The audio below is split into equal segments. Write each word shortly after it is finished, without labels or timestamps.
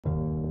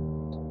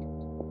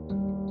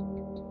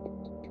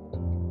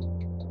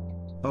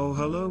Oh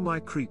hello my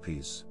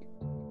creepies.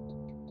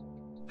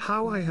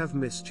 How I have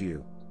missed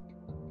you.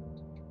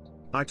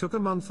 I took a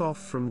month off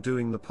from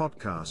doing the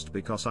podcast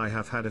because I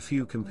have had a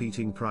few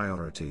competing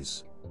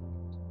priorities.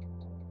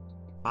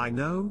 I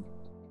know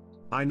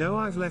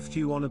I've left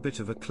you on a bit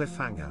of a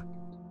cliffhanger.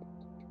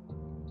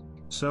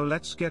 So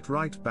let's get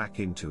right back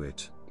into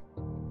it.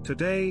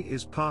 Today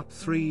is part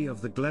 3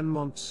 of the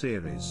Glenmont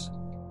series.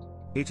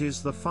 It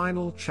is the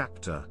final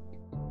chapter.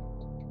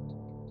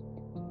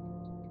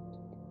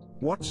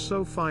 What's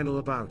so final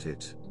about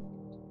it?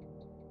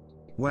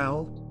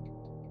 Well,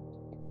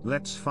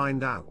 let's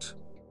find out.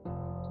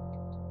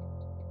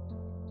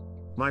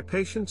 My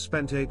patient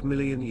spent 8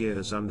 million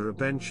years under a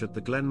bench at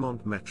the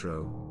Glenmont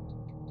Metro.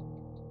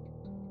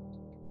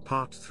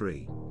 Part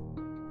 3.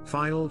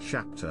 Final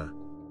chapter.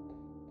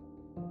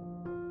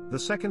 The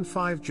second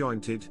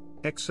 5-jointed,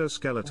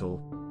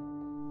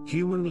 exoskeletal,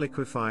 human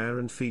liquefier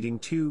and feeding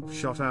tube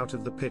shot out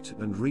of the pit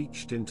and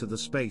reached into the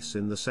space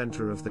in the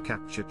center of the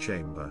capture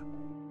chamber.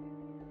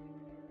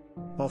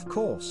 Of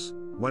course,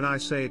 when I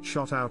say it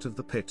shot out of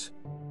the pit,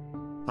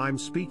 I'm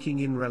speaking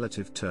in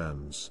relative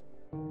terms.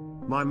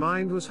 My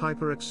mind was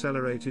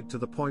hyper-accelerated to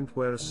the point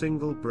where a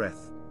single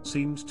breath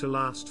seemed to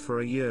last for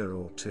a year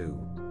or two.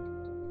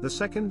 The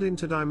second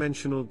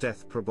interdimensional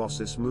death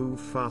proboscis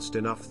moved fast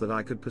enough that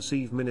I could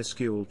perceive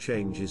minuscule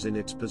changes in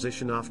its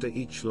position after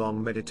each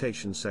long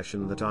meditation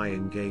session that I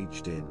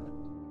engaged in.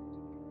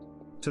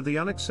 To the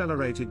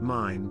unaccelerated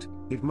mind,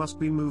 it must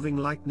be moving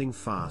lightning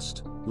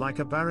fast, like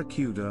a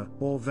barracuda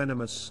or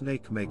venomous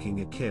snake making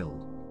a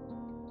kill.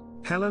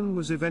 Helen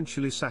was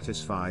eventually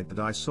satisfied that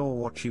I saw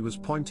what she was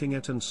pointing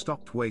at and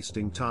stopped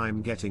wasting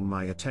time getting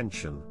my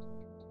attention.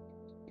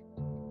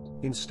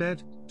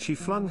 Instead, she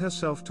flung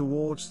herself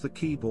towards the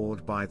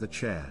keyboard by the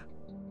chair.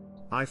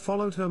 I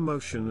followed her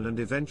motion and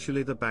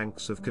eventually the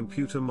banks of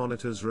computer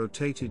monitors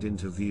rotated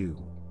into view.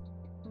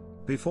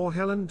 Before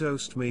Helen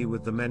dosed me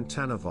with the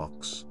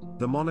Mentanovox,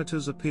 the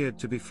monitors appeared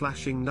to be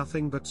flashing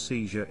nothing but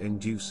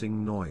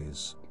seizure-inducing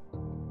noise.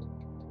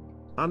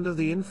 Under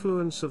the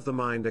influence of the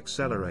mind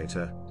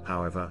accelerator,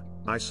 however,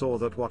 I saw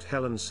that what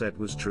Helen said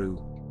was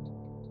true.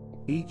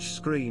 Each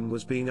screen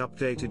was being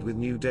updated with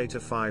new data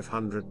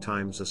 500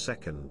 times a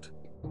second.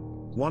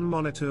 One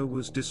monitor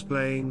was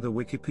displaying the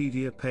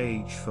Wikipedia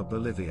page for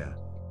Bolivia.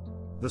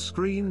 The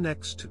screen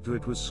next to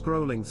it was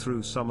scrolling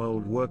through some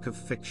old work of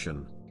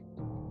fiction.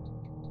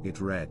 It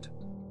read.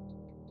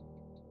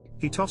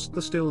 He tossed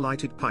the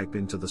still-lighted pipe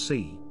into the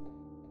sea.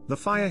 The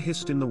fire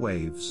hissed in the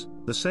waves,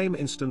 the same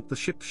instant the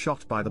ship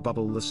shot by the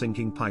bubble the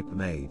sinking pipe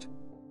made.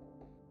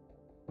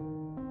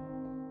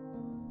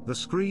 The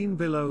screen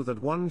below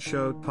that one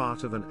showed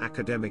part of an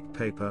academic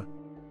paper,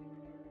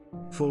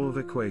 full of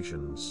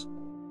equations.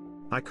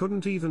 I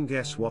couldn't even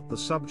guess what the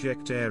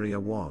subject area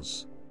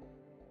was.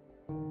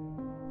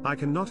 I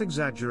cannot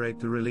exaggerate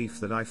the relief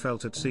that I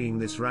felt at seeing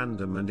this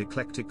random and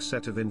eclectic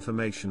set of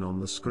information on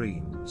the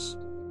screens.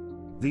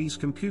 These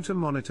computer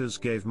monitors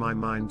gave my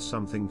mind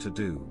something to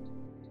do.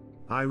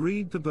 I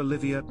read the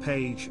Bolivia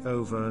page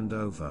over and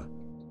over.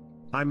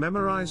 I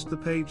memorized the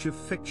page of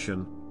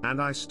fiction,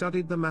 and I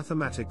studied the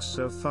mathematics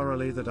so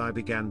thoroughly that I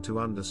began to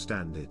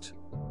understand it.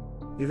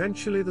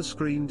 Eventually the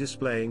screen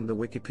displaying the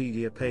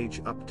Wikipedia page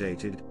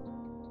updated.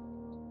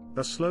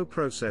 A slow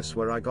process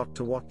where I got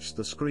to watch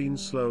the screen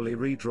slowly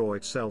redraw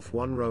itself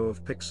one row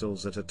of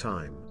pixels at a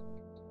time.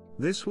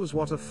 This was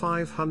what a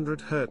 500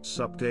 Hz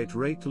update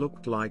rate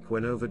looked like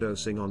when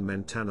overdosing on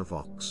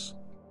Mentanovox.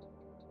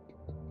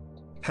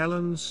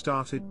 Helen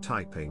started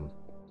typing.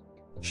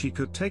 She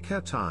could take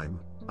her time,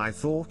 I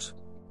thought.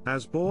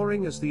 As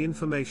boring as the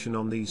information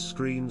on these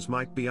screens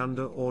might be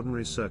under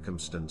ordinary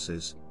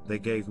circumstances, they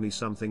gave me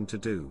something to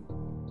do.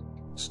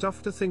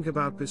 Stuff to think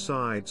about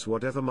besides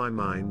whatever my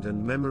mind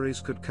and memories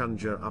could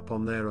conjure up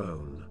on their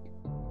own.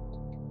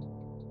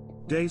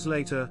 Days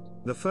later,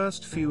 the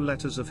first few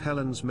letters of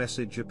Helen's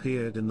message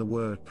appeared in the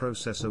word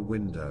processor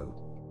window.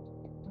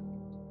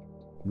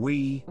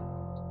 We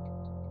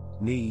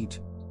need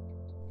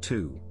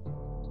to.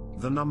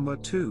 The number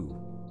 2.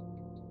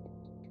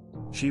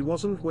 She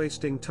wasn't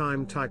wasting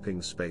time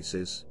typing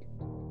spaces.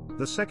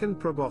 The second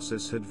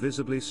proboscis had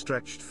visibly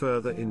stretched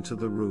further into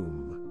the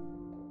room.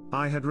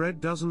 I had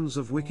read dozens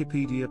of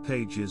Wikipedia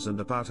pages and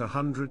about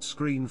 100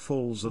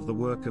 screenfuls of the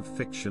work of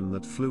fiction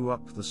that flew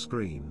up the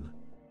screen.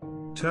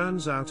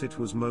 Turns out it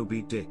was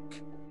Moby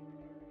Dick.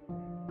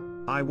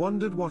 I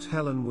wondered what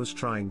Helen was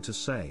trying to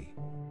say.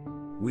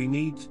 We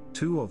need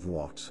 2 of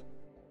what?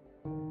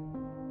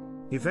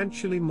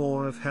 Eventually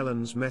more of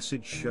Helen's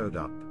message showed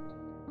up.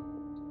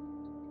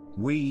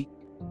 We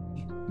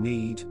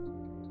need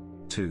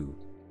to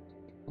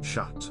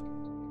shut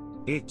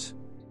it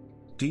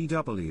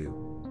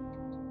DW.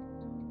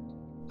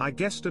 I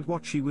guessed at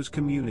what she was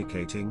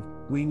communicating.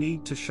 We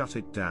need to shut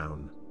it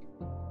down.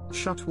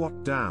 Shut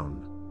what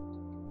down?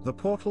 The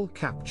portal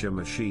capture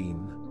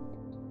machine.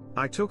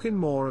 I took in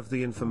more of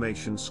the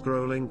information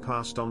scrolling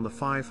past on the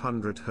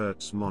 500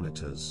 Hz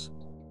monitors.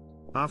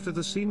 After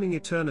the seeming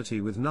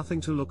eternity with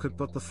nothing to look at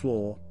but the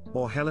floor,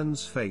 or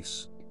Helen's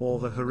face, or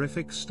the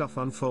horrific stuff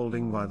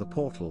unfolding by the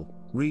portal,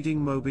 Reading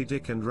Moby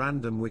Dick and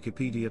random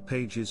Wikipedia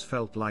pages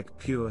felt like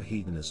pure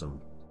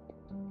hedonism.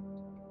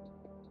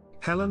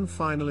 Helen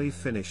finally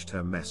finished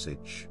her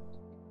message.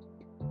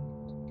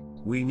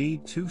 We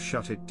need to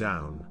shut it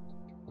down.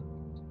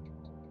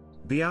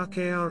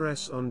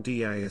 BRKRS on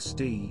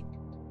DISD.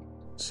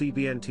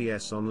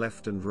 CBNTS on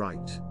left and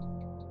right.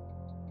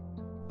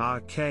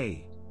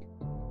 RK.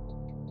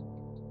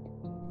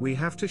 We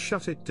have to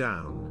shut it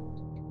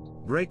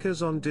down.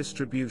 Breakers on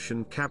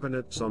distribution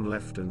cabinets on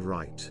left and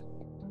right.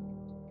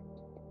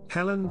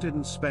 Helen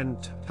didn't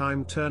spend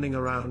time turning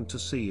around to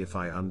see if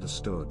I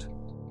understood.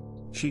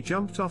 She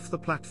jumped off the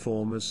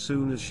platform as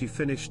soon as she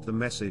finished the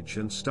message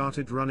and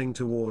started running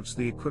towards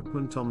the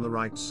equipment on the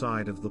right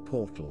side of the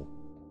portal.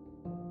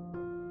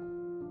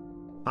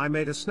 I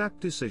made a snap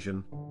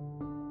decision,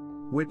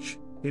 which,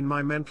 in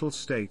my mental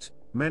state,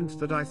 meant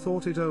that I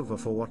thought it over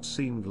for what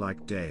seemed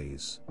like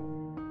days.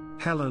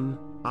 Helen,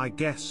 I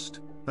guessed,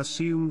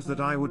 assumed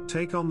that I would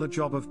take on the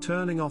job of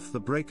turning off the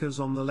breakers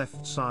on the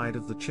left side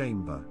of the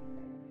chamber.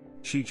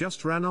 She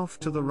just ran off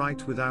to the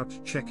right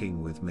without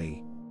checking with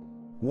me.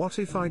 What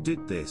if I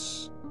did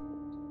this?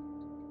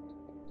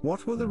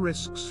 What were the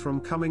risks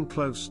from coming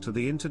close to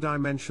the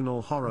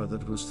interdimensional horror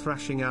that was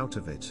thrashing out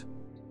of it?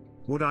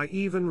 Would I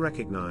even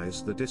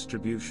recognize the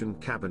distribution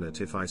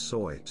cabinet if I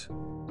saw it?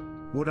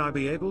 Would I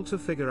be able to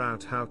figure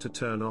out how to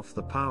turn off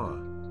the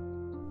power?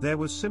 There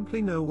was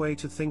simply no way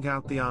to think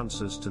out the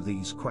answers to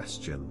these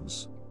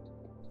questions.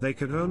 They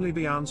could only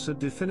be answered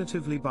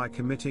definitively by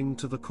committing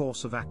to the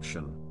course of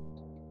action.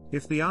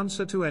 If the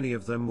answer to any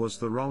of them was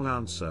the wrong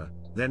answer,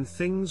 then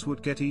things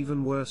would get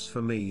even worse for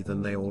me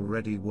than they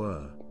already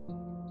were.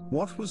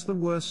 What was the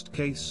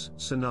worst-case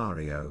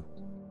scenario?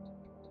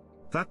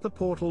 That the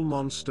portal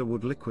monster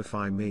would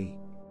liquefy me.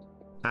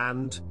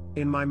 And,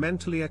 in my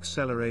mentally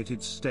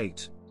accelerated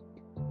state,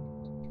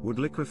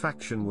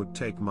 liquefaction would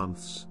take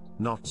months,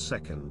 not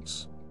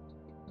seconds.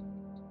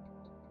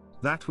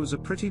 That was a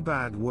pretty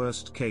bad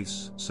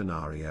worst-case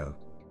scenario.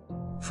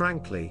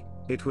 Frankly,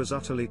 it was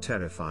utterly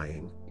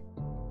terrifying.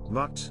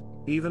 But,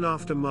 even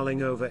after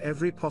mulling over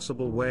every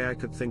possible way I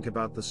could think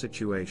about the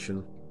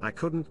situation, I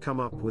couldn't come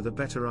up with a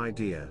better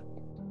idea.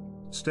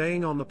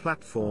 Staying on the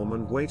platform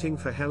and waiting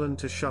for Helen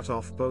to shut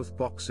off both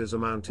boxes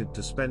amounted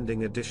to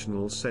spending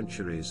additional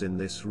centuries in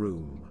this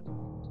room.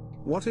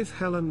 What if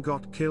Helen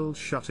got killed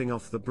shutting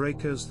off the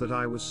breakers that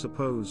I was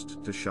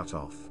supposed to shut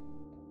off?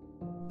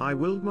 I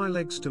willed my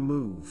legs to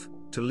move,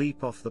 to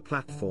leap off the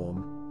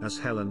platform, as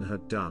Helen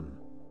had done.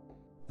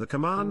 The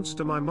commands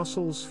to my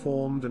muscles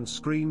formed and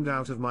screamed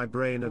out of my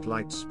brain at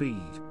light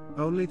speed,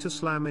 only to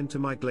slam into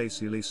my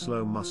glacially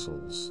slow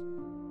muscles.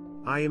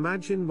 I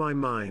imagined my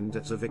mind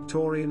as a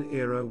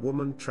Victorian-era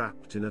woman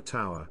trapped in a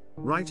tower,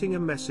 writing a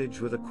message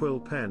with a quill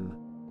pen.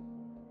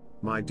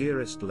 My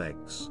dearest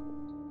legs.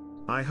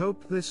 I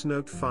hope this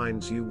note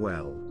finds you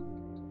well.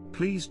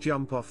 Please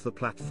jump off the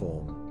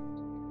platform.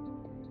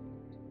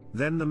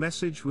 Then the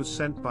message was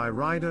sent by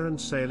rider and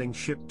sailing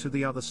ship to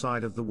the other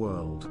side of the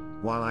world,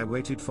 while I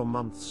waited for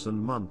months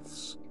and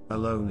months,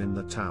 alone in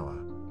the tower.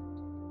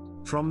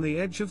 From the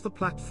edge of the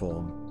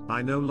platform,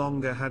 I no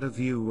longer had a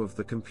view of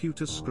the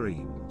computer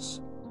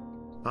screens.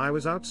 I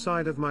was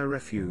outside of my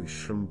refuge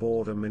from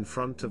boredom in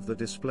front of the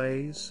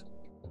displays.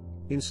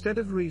 Instead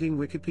of reading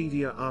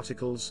Wikipedia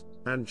articles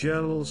and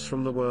journals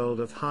from the world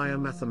of higher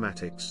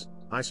mathematics,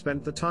 I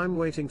spent the time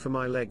waiting for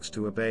my legs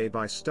to obey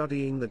by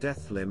studying the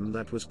death limb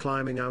that was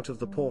climbing out of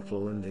the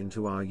portal and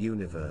into our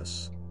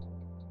universe.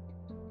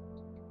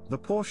 The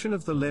portion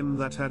of the limb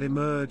that had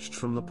emerged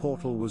from the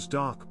portal was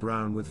dark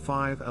brown with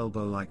 5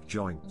 elbow-like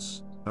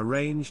joints,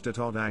 arranged at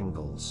odd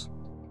angles.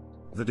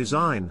 The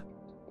design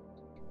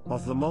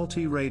of the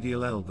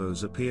multi-radial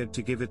elbows appeared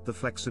to give it the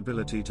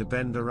flexibility to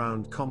bend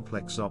around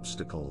complex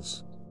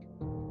obstacles.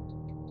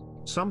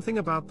 Something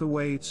about the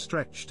way it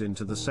stretched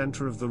into the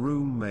center of the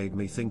room made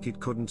me think it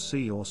couldn't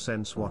see or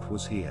sense what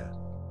was here.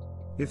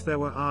 If there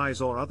were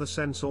eyes or other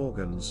sense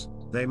organs,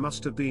 they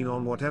must have been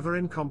on whatever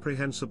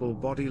incomprehensible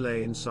body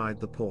lay inside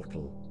the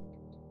portal.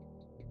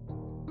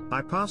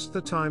 I passed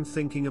the time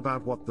thinking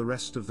about what the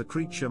rest of the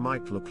creature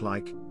might look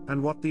like,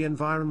 and what the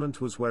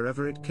environment was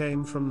wherever it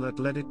came from that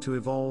led it to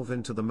evolve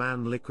into the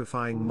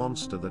man-liquefying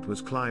monster that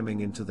was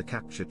climbing into the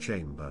capture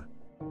chamber.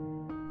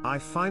 I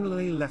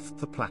finally left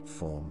the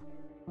platform.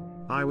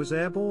 I was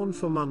airborne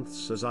for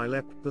months as I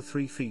leapt the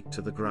 3 feet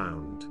to the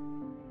ground.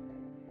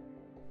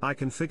 I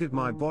configured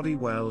my body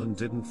well and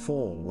didn't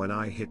fall when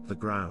I hit the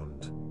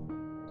ground.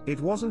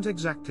 It wasn't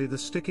exactly the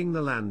sticking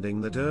the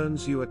landing that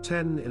earns you a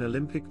 10 in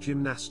Olympic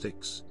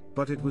gymnastics,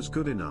 but it was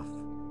good enough.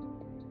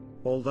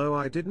 Although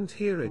I didn't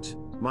hear it,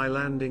 my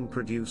landing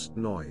produced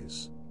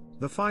noise.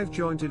 The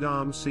 5-jointed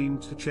arm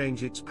seemed to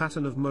change its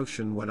pattern of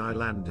motion when I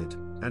landed,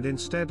 and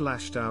instead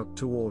lashed out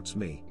towards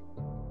me.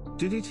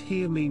 Did it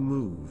hear me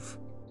move?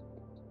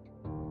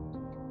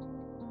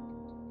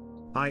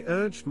 I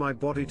urged my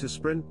body to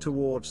sprint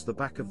towards the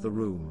back of the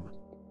room,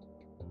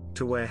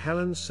 to where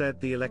Helen said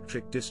the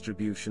electric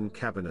distribution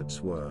cabinets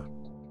were.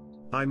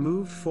 I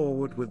moved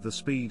forward with the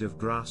speed of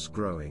grass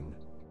growing.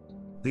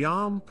 The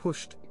arm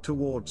pushed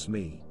towards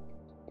me.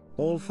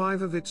 All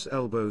 5 of its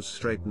elbows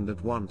straightened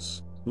at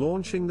once,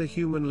 launching the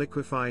human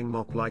liquefying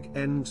mop-like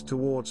end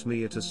towards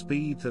me at a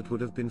speed that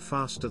would have been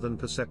faster than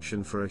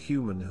perception for a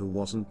human who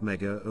wasn't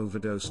mega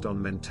overdosed on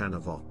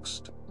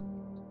Mentanovoxed.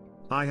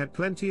 I had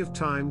plenty of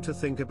time to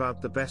think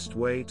about the best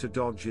way to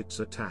dodge its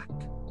attack.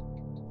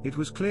 It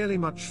was clearly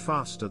much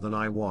faster than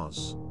I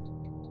was.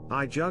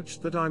 I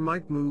judged that I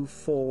might move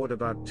forward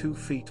about 2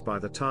 feet by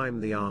the time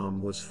the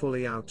arm was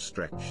fully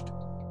outstretched.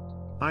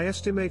 I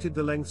estimated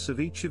the lengths of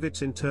each of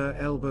its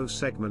inter-elbow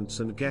segments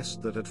and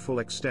guessed that at full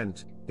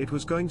extent, it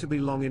was going to be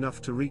long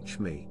enough to reach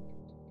me.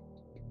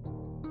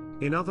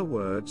 In other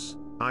words,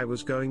 I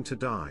was going to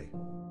die.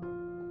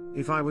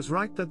 If I was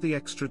right that the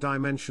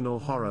extra-dimensional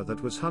horror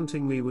that was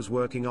hunting me was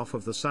working off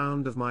of the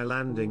sound of my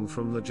landing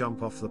from the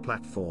jump off the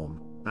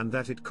platform, and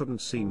that it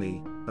couldn't see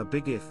me, a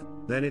big if,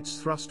 then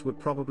its thrust would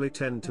probably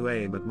tend to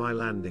aim at my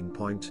landing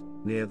point,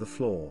 near the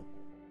floor.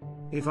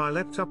 If I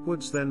leapt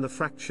upwards, then the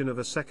fraction of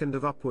a second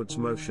of upwards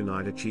motion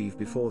I'd achieve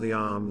before the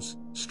arm's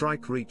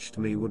strike reached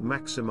me would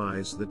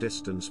maximize the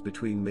distance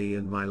between me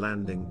and my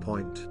landing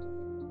point.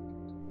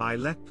 I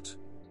leapt.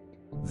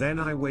 Then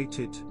I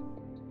waited.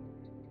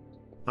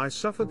 I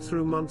suffered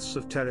through months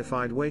of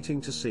terrified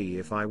waiting to see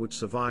if I would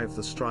survive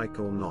the strike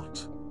or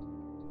not.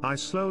 I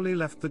slowly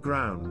left the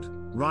ground,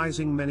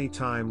 rising many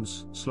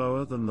times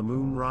slower than the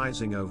moon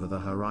rising over the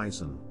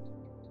horizon.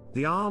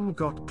 The arm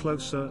got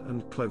closer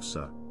and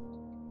closer.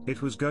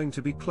 It was going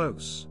to be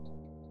close.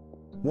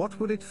 What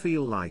would it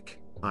feel like,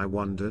 I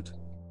wondered?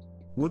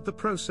 Would the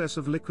process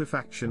of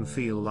liquefaction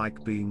feel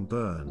like being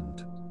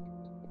burned?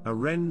 A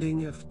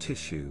rending of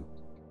tissue?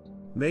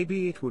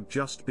 Maybe it would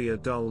just be a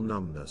dull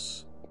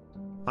numbness.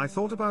 I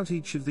thought about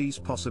each of these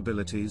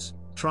possibilities,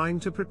 trying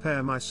to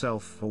prepare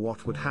myself for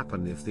what would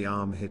happen if the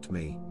arm hit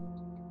me.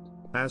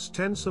 As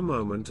tense a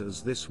moment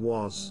as this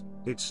was,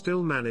 it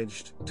still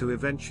managed to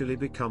eventually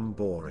become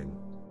boring.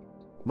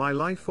 My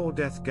life or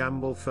death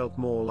gamble felt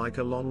more like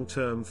a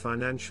long-term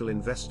financial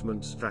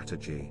investment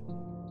strategy.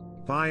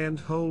 Buy and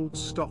hold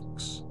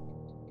stocks.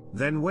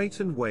 Then wait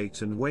and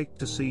wait and wait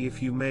to see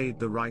if you made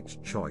the right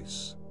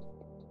choice.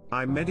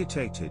 I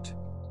meditated.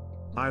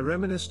 I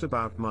reminisced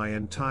about my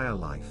entire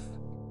life.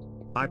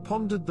 I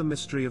pondered the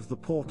mystery of the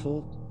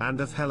portal,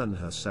 and of Helen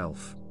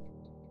herself.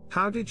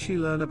 How did she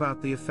learn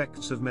about the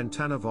effects of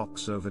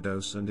Mentanovox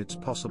overdose and its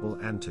possible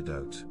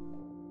antidote?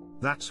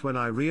 That's when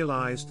I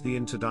realized the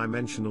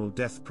interdimensional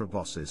death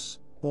proboscis,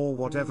 or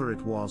whatever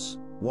it was,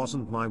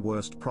 wasn't my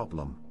worst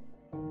problem.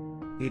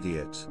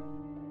 Idiot.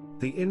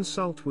 The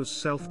insult was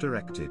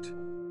self-directed.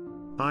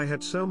 I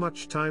had so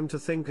much time to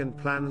think and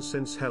plan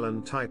since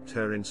Helen typed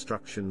her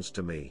instructions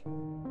to me.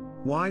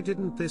 Why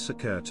didn't this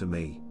occur to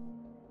me?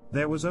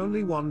 There was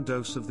only 1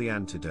 dose of the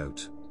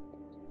antidote.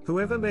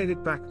 Whoever made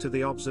it back to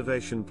the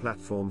observation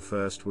platform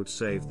first would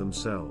save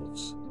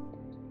themselves.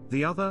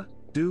 The other,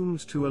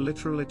 doomed to a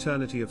literal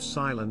eternity of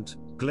silent,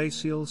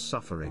 glacial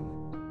suffering.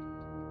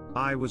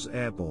 I was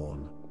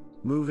airborne,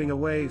 moving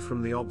away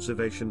from the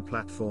observation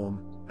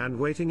platform, and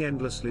waiting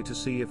endlessly to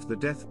see if the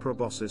death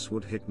proboscis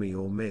would hit me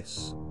or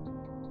miss.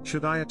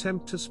 Should I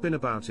attempt to spin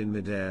about in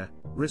midair,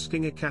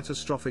 risking a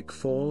catastrophic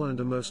fall and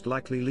a most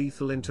likely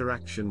lethal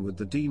interaction with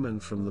the demon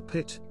from the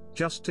pit,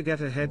 just to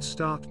get a head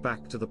start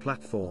back to the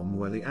platform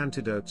where the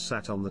antidote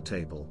sat on the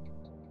table?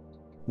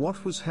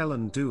 What was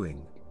Helen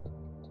doing?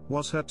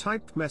 Was her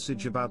typed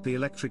message about the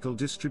electrical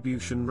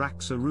distribution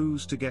racks a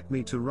ruse to get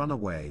me to run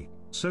away,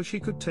 so she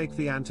could take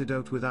the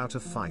antidote without a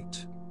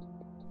fight?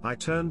 I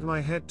turned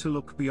my head to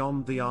look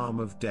beyond the arm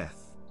of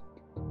death.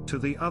 To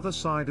the other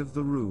side of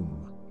the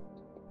room.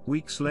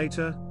 Weeks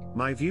later,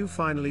 my view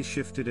finally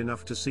shifted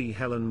enough to see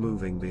Helen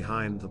moving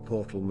behind the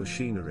portal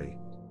machinery.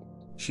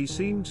 She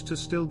seemed to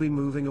still be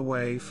moving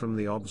away from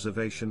the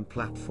observation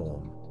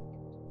platform,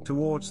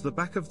 towards the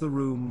back of the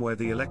room where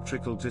the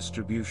electrical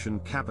distribution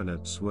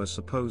cabinets were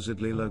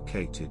supposedly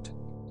located.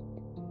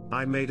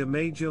 I made a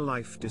major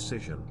life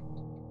decision.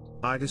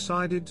 I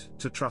decided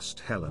to trust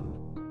Helen.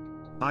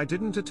 I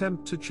didn't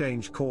attempt to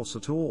change course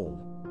at all.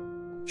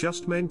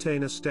 Just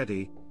maintain a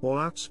steady,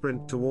 all-out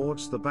sprint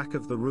towards the back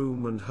of the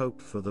room and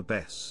hope for the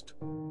best.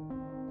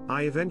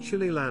 I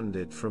eventually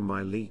landed from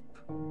my leap.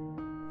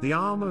 The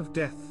arm of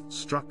death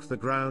struck the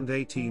ground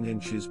 18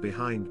 inches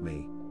behind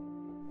me.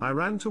 I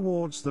ran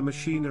towards the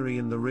machinery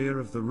in the rear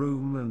of the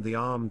room and the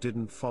arm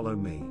didn't follow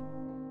me.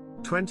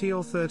 20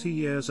 or 30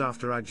 years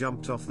after I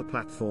jumped off the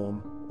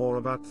platform, or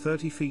about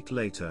 30 feet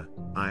later,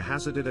 I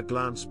hazarded a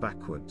glance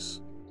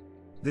backwards.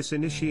 This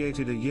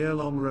initiated a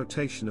year-long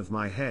rotation of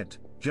my head,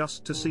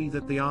 just to see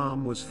that the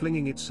arm was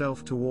flinging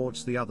itself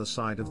towards the other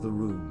side of the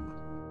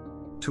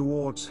room.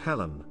 Towards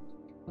Helen.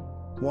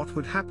 What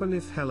would happen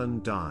if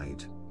Helen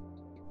died?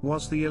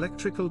 Was the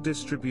electrical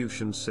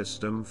distribution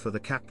system for the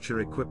capture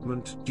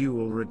equipment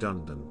dual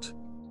redundant?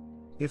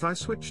 If I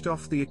switched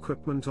off the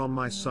equipment on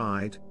my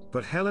side,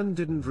 but Helen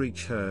didn't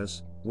reach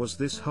hers, was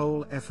this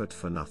whole effort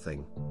for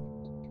nothing?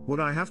 Would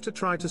I have to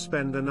try to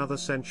spend another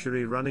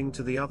century running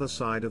to the other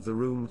side of the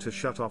room to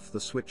shut off the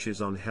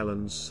switches on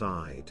Helen's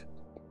side?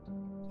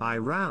 I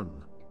ran.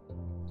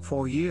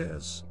 For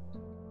years.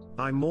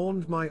 I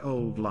mourned my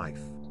old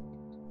life.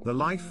 The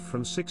life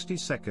from 60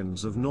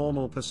 seconds of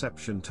normal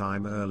perception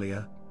time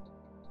earlier.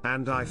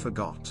 And I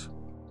forgot.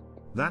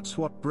 That's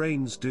what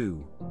brains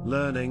do,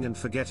 learning and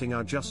forgetting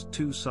are just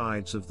two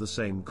sides of the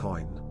same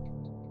coin.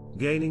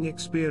 Gaining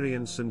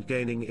experience and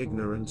gaining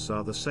ignorance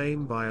are the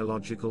same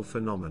biological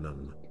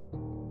phenomenon.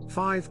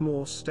 5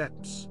 more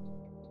steps.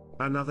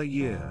 Another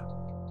year.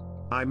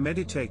 I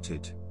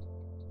meditated.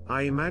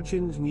 I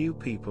imagined new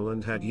people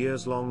and had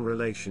years-long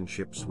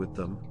relationships with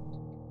them.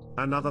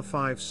 Another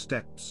 5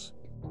 steps.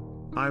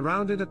 I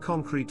rounded a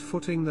concrete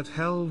footing that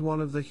held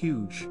one of the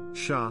huge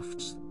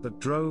shafts that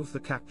drove the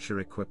capture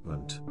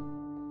equipment.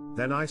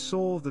 Then I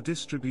saw the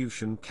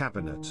distribution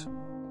cabinet.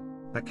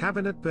 A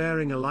cabinet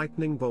bearing a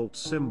lightning bolt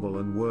symbol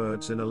and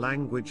words in a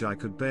language I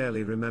could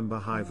barely remember.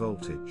 High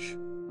voltage.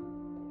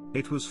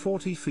 It was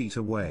 40 feet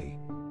away.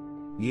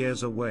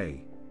 Years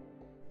away.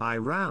 I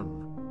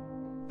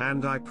ran.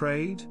 And I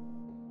prayed.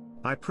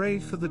 I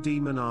prayed for the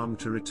demon arm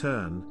to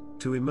return,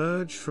 to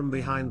emerge from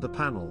behind the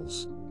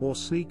panels, or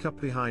sneak up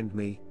behind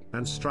me,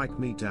 and strike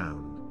me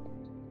down.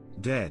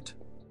 Dead.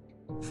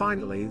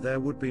 Finally there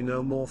would be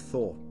no more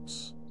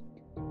thoughts.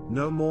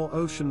 No more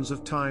oceans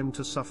of time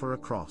to suffer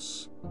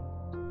across.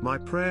 My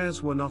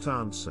prayers were not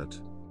answered.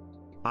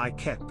 I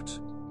kept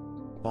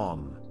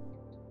on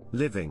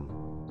living.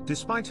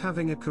 Despite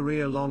having a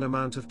career-long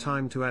amount of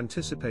time to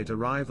anticipate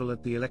arrival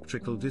at the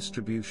electrical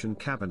distribution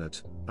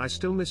cabinet, I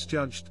still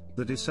misjudged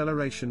the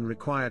deceleration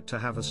required to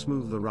have a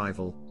smooth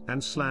arrival,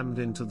 and slammed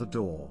into the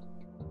door.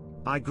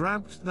 I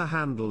grabbed the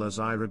handle as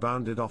I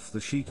rebounded off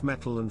the sheet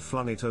metal and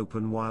flung it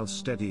open while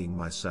steadying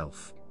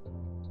myself.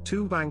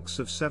 2 banks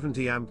of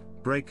 70-amp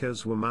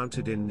breakers were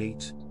mounted in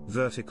neat,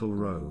 vertical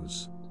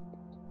rows.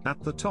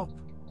 At the top,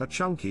 a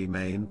chunky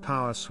main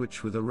power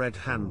switch with a red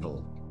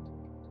handle.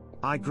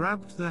 I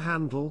grabbed the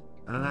handle,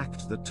 an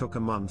act that took a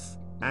month,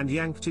 and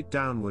yanked it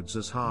downwards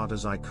as hard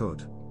as I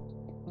could.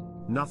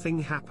 Nothing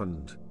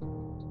happened.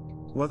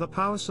 Were the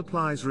power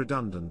supplies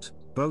redundant,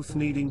 both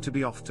needing to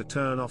be off to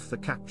turn off the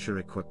capture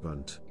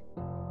equipment?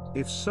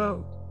 If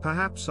so,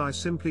 perhaps I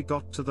simply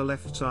got to the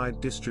left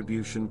side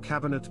distribution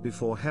cabinet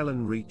before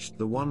Helen reached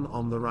the one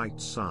on the right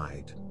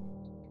side.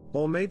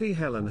 Or maybe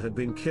Helen had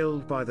been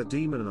killed by the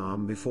demon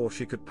arm before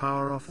she could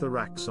power off the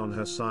racks on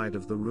her side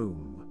of the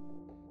room.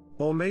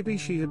 Or maybe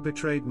she had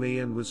betrayed me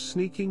and was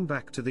sneaking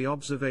back to the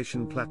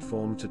observation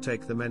platform to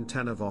take the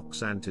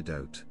Mentanavox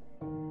antidote.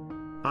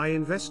 I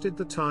invested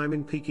the time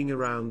in peeking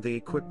around the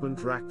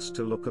equipment racks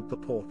to look at the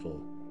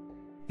portal.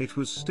 It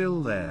was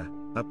still there,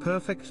 a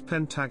perfect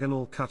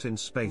pentagonal cut in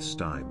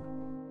space-time.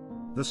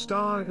 The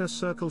star in a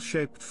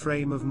circle-shaped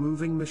frame of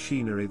moving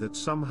machinery that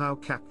somehow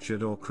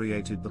captured or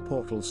created the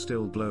portal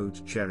still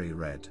glowed cherry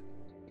red.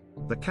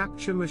 The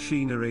capture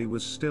machinery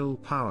was still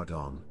powered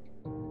on.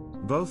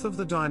 Both of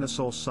the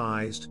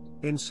dinosaur-sized,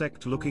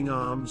 insect-looking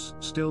arms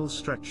still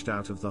stretched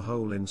out of the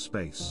hole in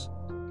space.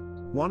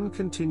 One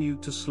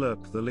continued to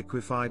slurp the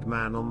liquefied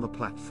man on the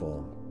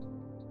platform.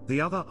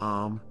 The other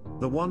arm,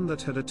 the one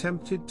that had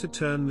attempted to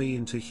turn me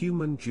into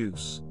human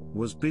juice,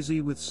 was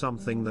busy with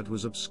something that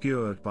was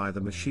obscured by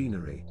the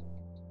machinery.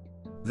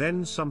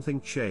 Then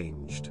something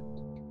changed.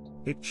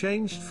 It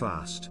changed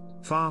fast,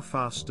 far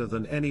faster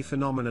than any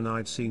phenomenon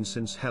I'd seen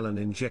since Helen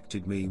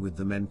injected me with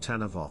the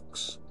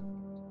Mentanavox.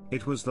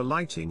 It was the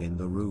lighting in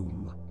the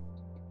room.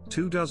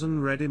 24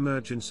 red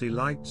emergency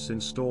lights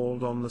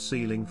installed on the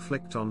ceiling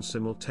flicked on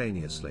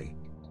simultaneously.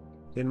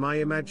 In my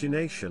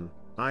imagination,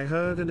 I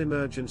heard an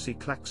emergency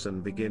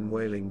klaxon begin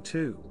wailing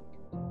too.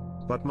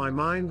 But my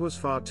mind was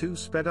far too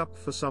sped up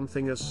for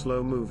something as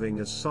slow-moving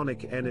as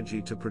sonic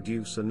energy to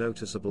produce a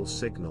noticeable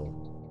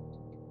signal.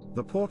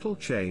 The portal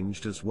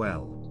changed as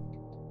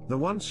well. The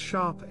once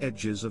sharp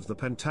edges of the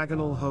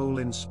pentagonal hole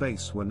in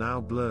space were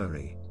now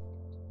blurry.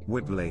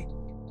 Wibbly.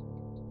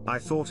 I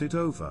thought it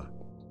over.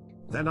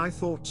 Then I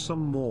thought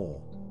some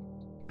more.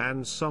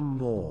 And some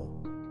more.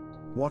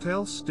 What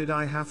else did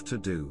I have to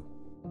do?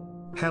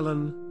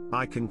 Helen,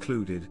 I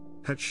concluded,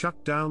 had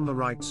shut down the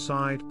right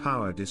side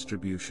power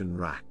distribution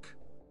rack.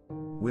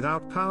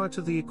 Without power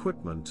to the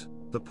equipment,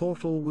 the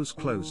portal was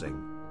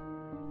closing.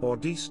 Or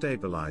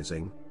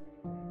destabilizing.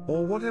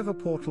 Or whatever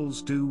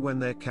portals do when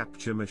their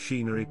capture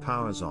machinery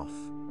powers off.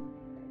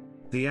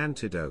 The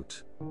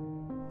antidote.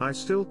 I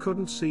still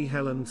couldn't see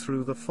Helen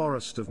through the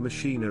forest of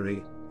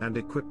machinery and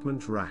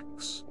equipment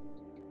racks.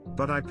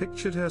 But I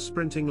pictured her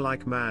sprinting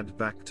like mad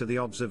back to the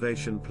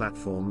observation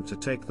platform to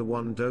take the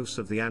 1 dose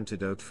of the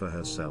antidote for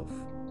herself.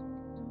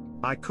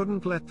 I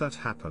couldn't let that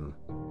happen.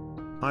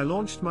 I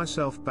launched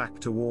myself back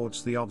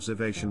towards the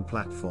observation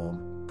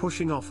platform,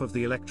 pushing off of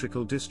the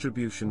electrical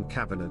distribution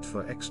cabinet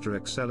for extra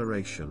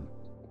acceleration.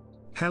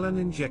 Helen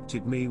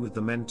injected me with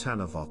the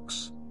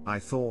Mentanavox, I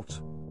thought.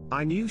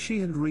 I knew she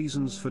had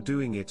reasons for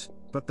doing it,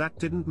 but that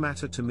didn't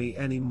matter to me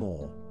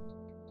anymore.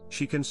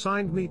 She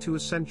consigned me to a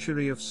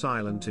century of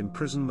silent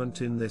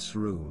imprisonment in this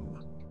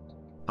room.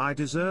 I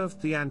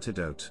deserved the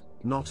antidote,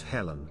 not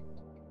Helen.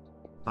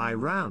 I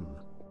ran.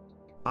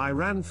 I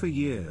ran for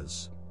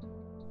years.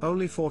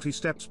 Only 40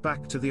 steps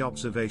back to the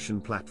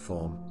observation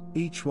platform,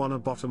 each one a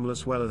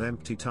bottomless well of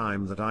empty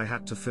time that I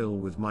had to fill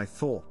with my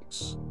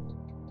thoughts.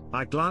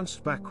 I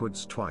glanced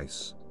backwards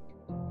twice.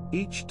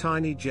 Each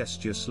tiny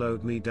gesture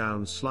slowed me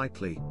down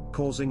slightly,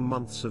 causing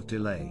months of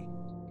delay.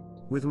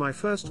 With my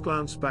first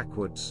glance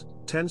backwards,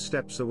 10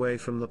 steps away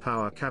from the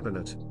power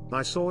cabinet,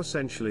 I saw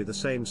essentially the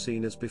same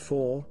scene as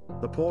before,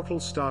 the portal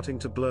starting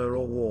to blur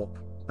or warp,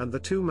 and the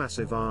two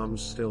massive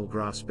arms still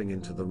grasping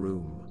into the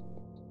room.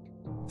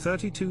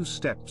 32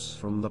 steps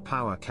from the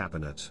power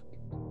cabinet.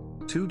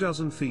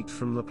 24 feet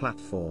from the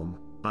platform,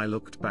 I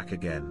looked back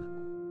again.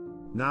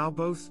 Now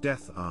both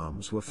death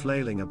arms were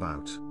flailing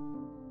about.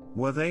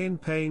 Were they in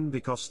pain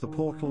because the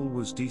portal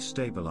was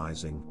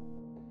destabilizing?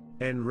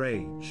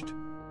 Enraged?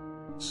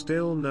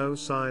 Still no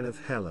sign of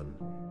Helen.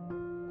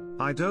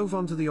 I dove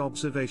onto the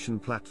observation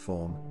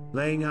platform,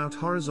 laying out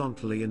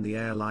horizontally in the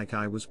air like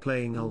I was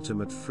playing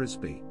ultimate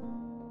frisbee.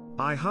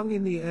 I hung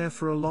in the air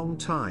for a long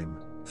time,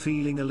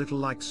 feeling a little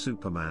like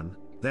Superman,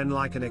 then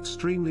like an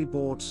extremely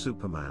bored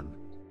Superman.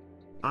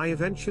 I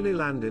eventually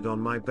landed on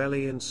my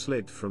belly and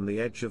slid from the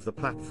edge of the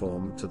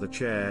platform to the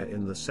chair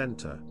in the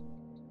center.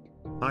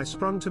 I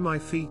sprung to my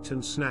feet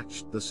and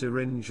snatched the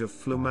syringe of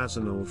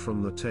flumazenol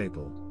from the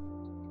table.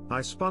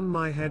 I spun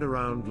my head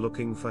around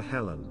looking for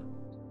Helen.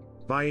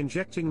 By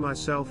injecting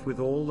myself with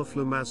all the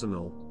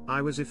flumazenol,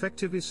 I was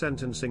effectively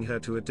sentencing her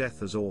to a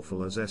death as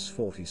awful as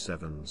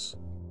S-47's.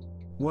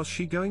 Was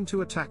she going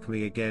to attack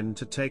me again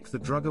to take the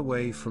drug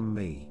away from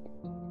me?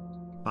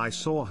 I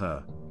saw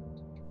her.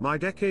 My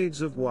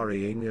decades of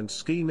worrying and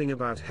scheming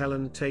about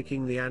Helen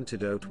taking the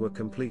antidote were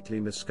completely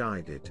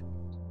misguided.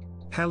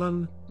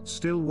 Helen,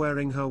 still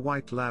wearing her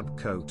white lab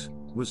coat,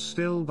 was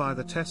still by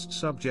the test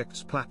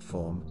subject's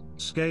platform,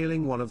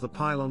 scaling one of the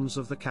pylons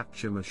of the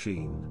capture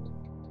machine.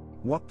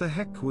 What the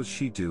heck was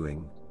she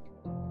doing?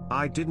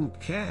 I didn't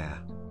care.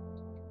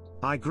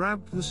 I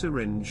grabbed the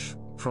syringe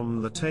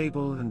from the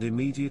table and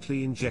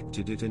immediately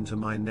injected it into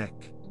my neck.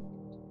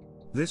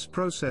 This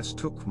process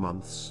took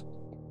months.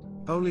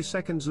 Only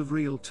seconds of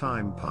real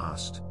time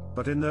passed,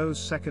 but in those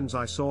seconds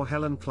I saw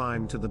Helen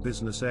climb to the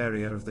business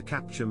area of the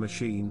capture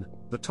machine,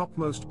 the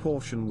topmost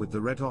portion with the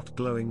red-hot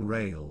glowing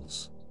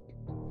rails.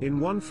 In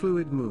one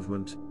fluid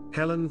movement,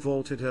 Helen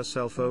vaulted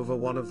herself over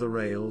one of the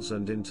rails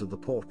and into the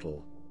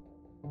portal.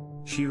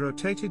 She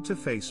rotated to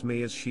face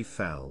me as she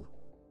fell.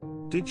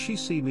 Did she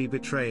see me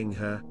betraying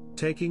her,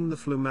 taking the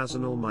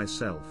flumazenol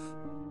myself?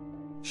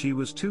 She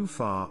was too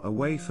far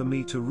away for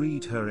me to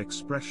read her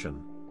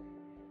expression.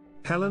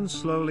 Helen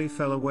slowly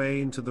fell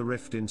away into the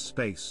rift in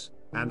space,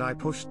 and I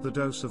pushed the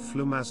dose of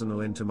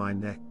flumazenol into my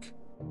neck.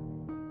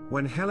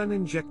 When Helen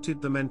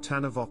injected the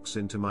Mentanovox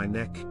into my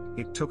neck,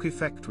 it took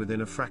effect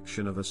within a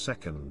fraction of a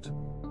second.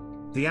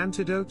 The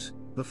antidote,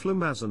 the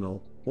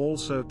flumazenol,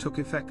 also took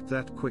effect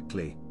that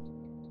quickly.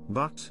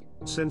 But,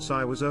 since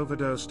I was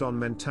overdosed on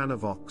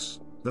Mentanovox,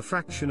 the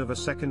fraction of a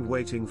second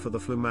waiting for the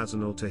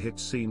flumazenol to hit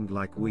seemed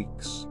like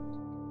weeks.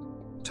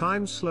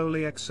 Time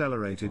slowly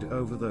accelerated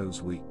over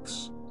those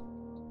weeks.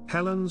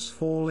 Helen's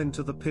fall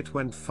into the pit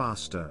went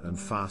faster and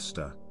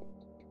faster.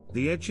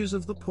 The edges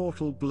of the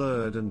portal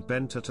blurred and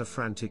bent at a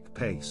frantic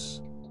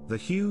pace. The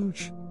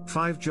huge,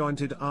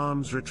 five-jointed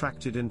arms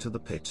retracted into the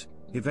pit,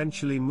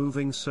 eventually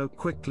moving so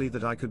quickly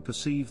that I could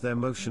perceive their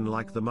motion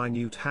like the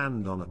minute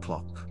hand on a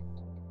clock.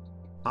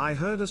 I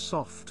heard a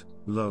soft,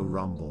 low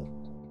rumble.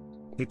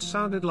 It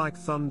sounded like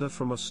thunder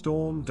from a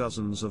storm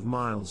dozens of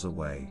miles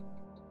away.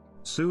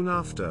 Soon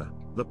after,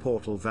 the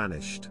portal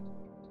vanished.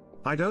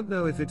 I don't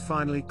know if it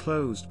finally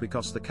closed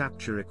because the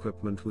capture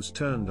equipment was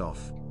turned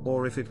off,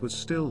 or if it was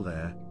still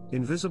there,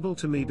 invisible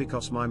to me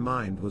because my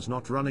mind was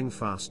not running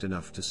fast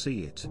enough to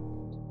see it.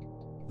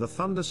 The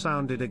thunder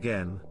sounded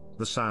again,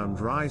 the sound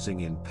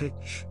rising in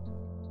pitch.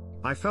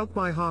 I felt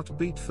my heart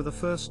beat for the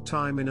first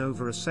time in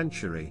over a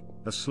century,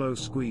 a slow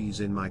squeeze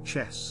in my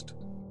chest.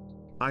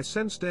 I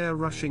sensed air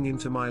rushing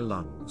into my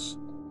lungs.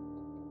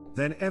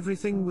 Then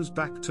everything was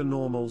back to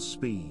normal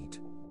speed.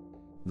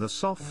 The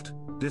soft,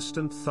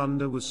 distant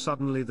thunder was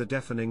suddenly the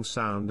deafening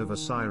sound of a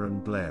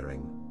siren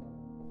blaring.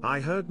 I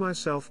heard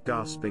myself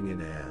gasping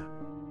in air.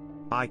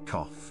 I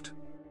coughed.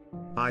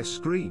 I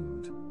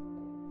screamed.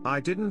 I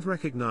didn't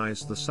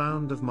recognize the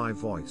sound of my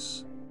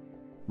voice.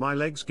 My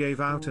legs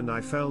gave out and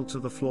I fell to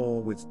the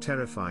floor with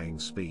terrifying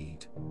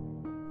speed.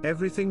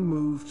 Everything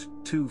moved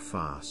too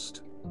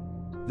fast.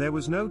 There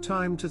was no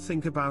time to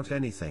think about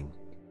anything.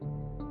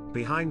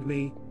 Behind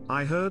me,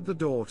 I heard the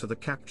door to the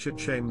capture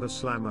chamber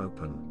slam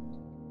open.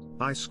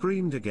 I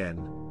screamed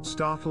again,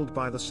 startled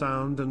by the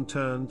sound, and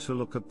turned to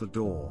look at the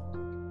door.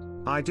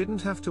 I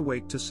didn't have to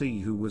wait to see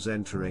who was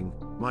entering,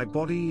 my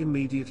body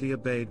immediately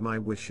obeyed my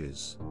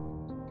wishes.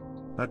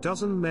 A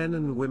dozen men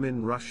and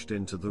women rushed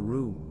into the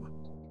room.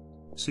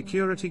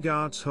 Security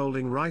guards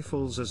holding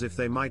rifles as if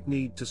they might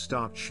need to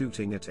start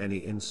shooting at any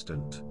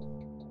instant.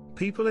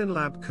 People in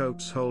lab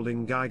coats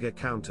holding Geiger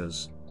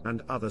counters,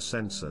 and other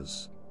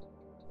sensors.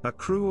 A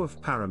crew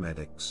of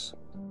paramedics.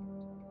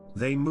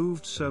 They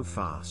moved so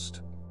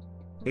fast.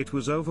 It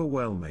was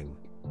overwhelming.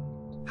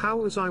 How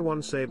was I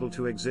once able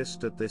to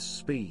exist at this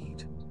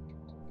speed?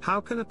 How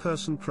can a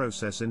person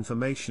process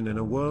information in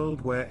a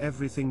world where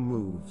everything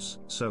moves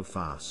so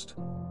fast?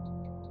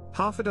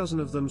 Half a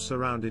dozen of them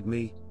surrounded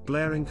me,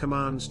 blaring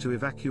commands to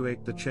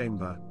evacuate the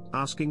chamber,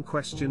 asking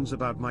questions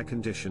about my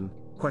condition,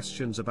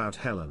 questions about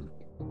Helen.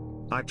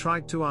 I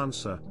tried to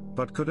answer,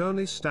 but could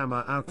only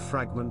stammer out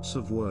fragments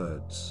of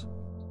words.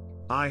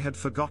 I had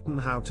forgotten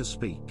how to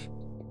speak.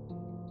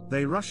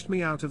 They rushed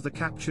me out of the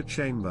capture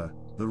chamber,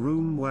 the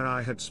room where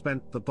I had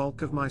spent the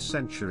bulk of my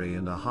century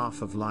and a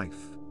half of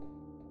life.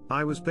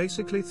 I was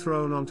basically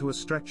thrown onto a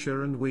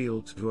stretcher and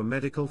wheeled to a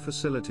medical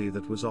facility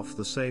that was off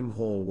the same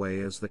hallway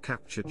as the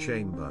capture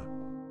chamber.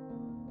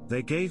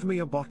 They gave me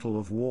a bottle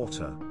of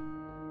water.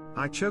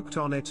 I choked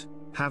on it,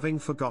 having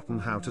forgotten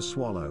how to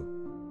swallow.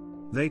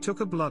 They took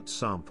a blood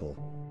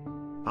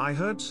sample. I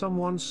heard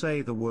someone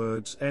say the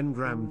words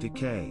engram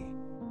decay.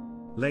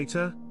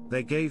 Later,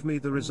 they gave me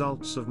the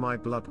results of my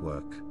blood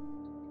work.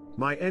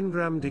 My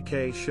engram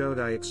decay showed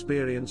I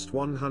experienced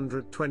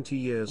 120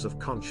 years of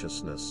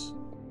consciousness.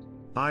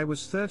 I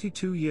was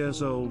 32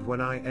 years old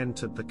when I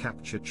entered the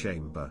capture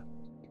chamber.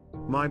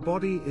 My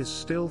body is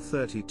still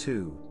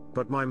 32,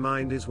 but my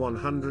mind is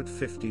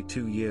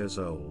 152 years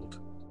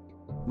old.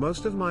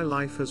 Most of my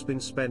life has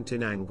been spent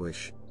in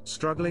anguish,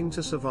 struggling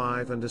to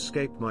survive and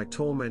escape my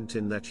torment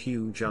in that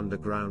huge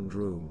underground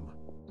room.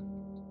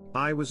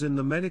 I was in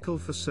the medical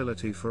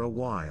facility for a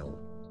while.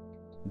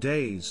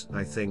 Days,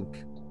 I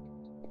think.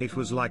 It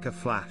was like a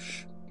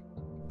flash.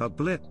 A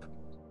blip.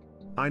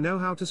 I know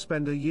how to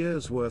spend a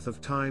year's worth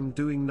of time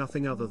doing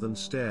nothing other than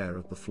stare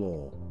at the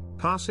floor.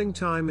 Passing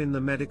time in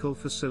the medical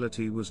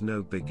facility was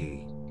no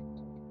biggie.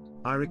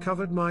 I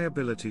recovered my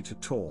ability to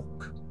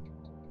talk.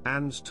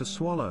 And to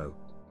swallow.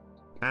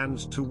 And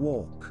to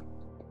walk.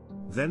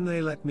 Then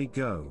they let me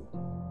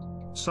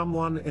go.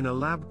 Someone in a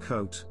lab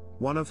coat,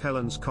 one of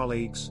Helen's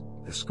colleagues,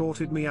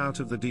 escorted me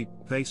out of the deep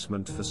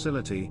basement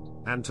facility,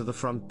 and to the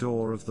front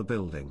door of the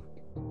building.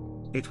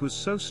 It was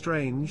so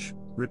strange,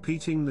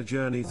 repeating the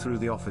journey through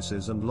the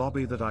offices and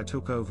lobby that I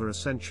took over a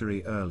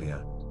century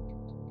earlier.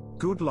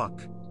 "Good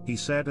luck," he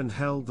said and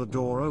held the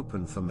door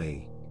open for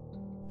me.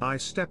 I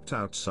stepped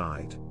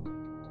outside.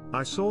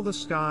 I saw the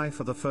sky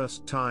for the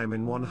first time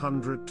in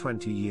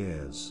 120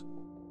 years.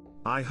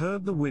 I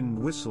heard the wind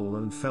whistle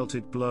and felt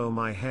it blow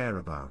my hair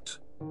about.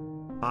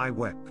 I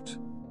wept.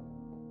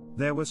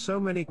 There were so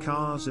many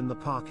cars in the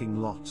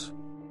parking lot.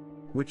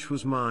 Which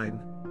was mine?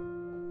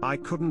 I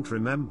couldn't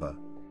remember.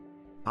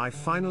 I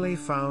finally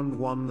found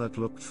one that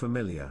looked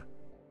familiar.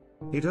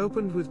 It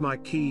opened with my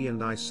key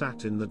and I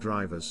sat in the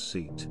driver's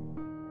seat.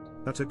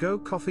 A to-go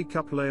coffee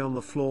cup lay on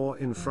the floor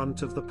in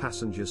front of the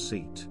passenger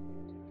seat.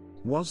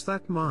 Was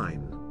that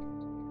mine?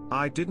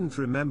 I didn't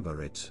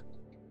remember it.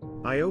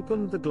 I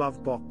opened the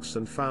glove box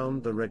and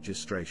found the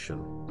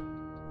registration.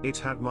 It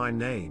had my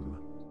name.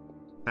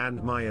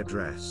 And my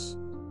address.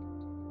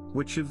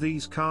 Which of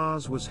these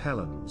cars was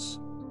Helen's?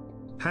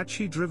 Had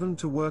she driven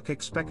to work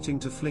expecting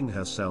to fling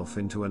herself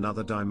into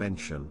another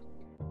dimension?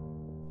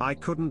 I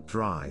couldn't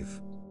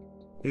drive.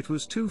 It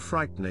was too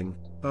frightening,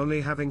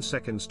 only having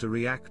seconds to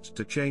react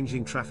to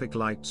changing traffic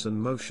lights and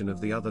motion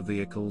of the other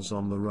vehicles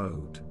on the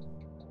road.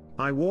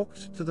 I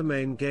walked to the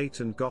main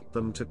gate and got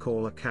them to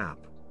call a cab.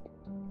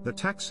 The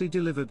taxi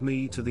delivered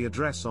me to the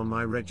address on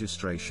my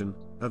registration,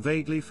 a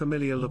vaguely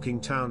familiar-looking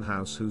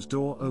townhouse whose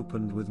door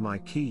opened with my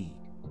key.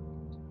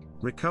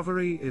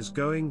 Recovery is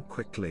going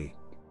quickly.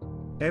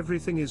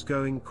 Everything is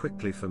going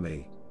quickly for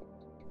me.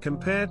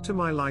 Compared to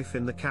my life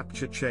in the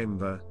capture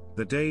chamber,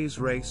 the days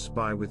race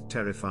by with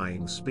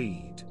terrifying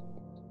speed.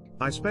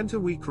 I spent a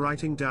week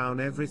writing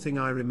down everything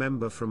I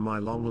remember from my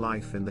long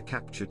life in the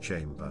capture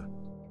chamber.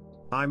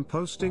 I'm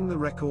posting the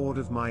record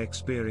of my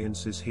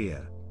experiences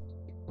here.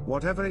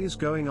 Whatever is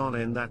going on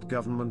in that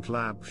government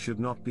lab should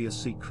not be a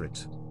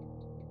secret.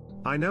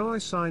 I know I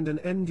signed an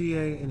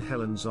NDA in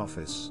Helen's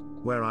office,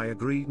 where I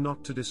agreed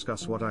not to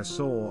discuss what I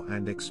saw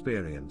and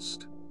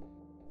experienced.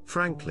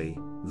 Frankly,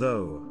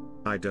 though,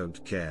 I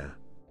don't care.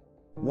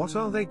 What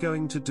are they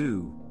going to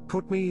do,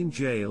 put me in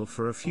jail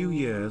for a few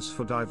years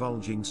for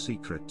divulging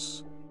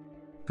secrets?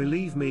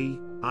 Believe me,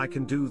 I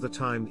can do the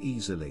time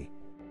easily.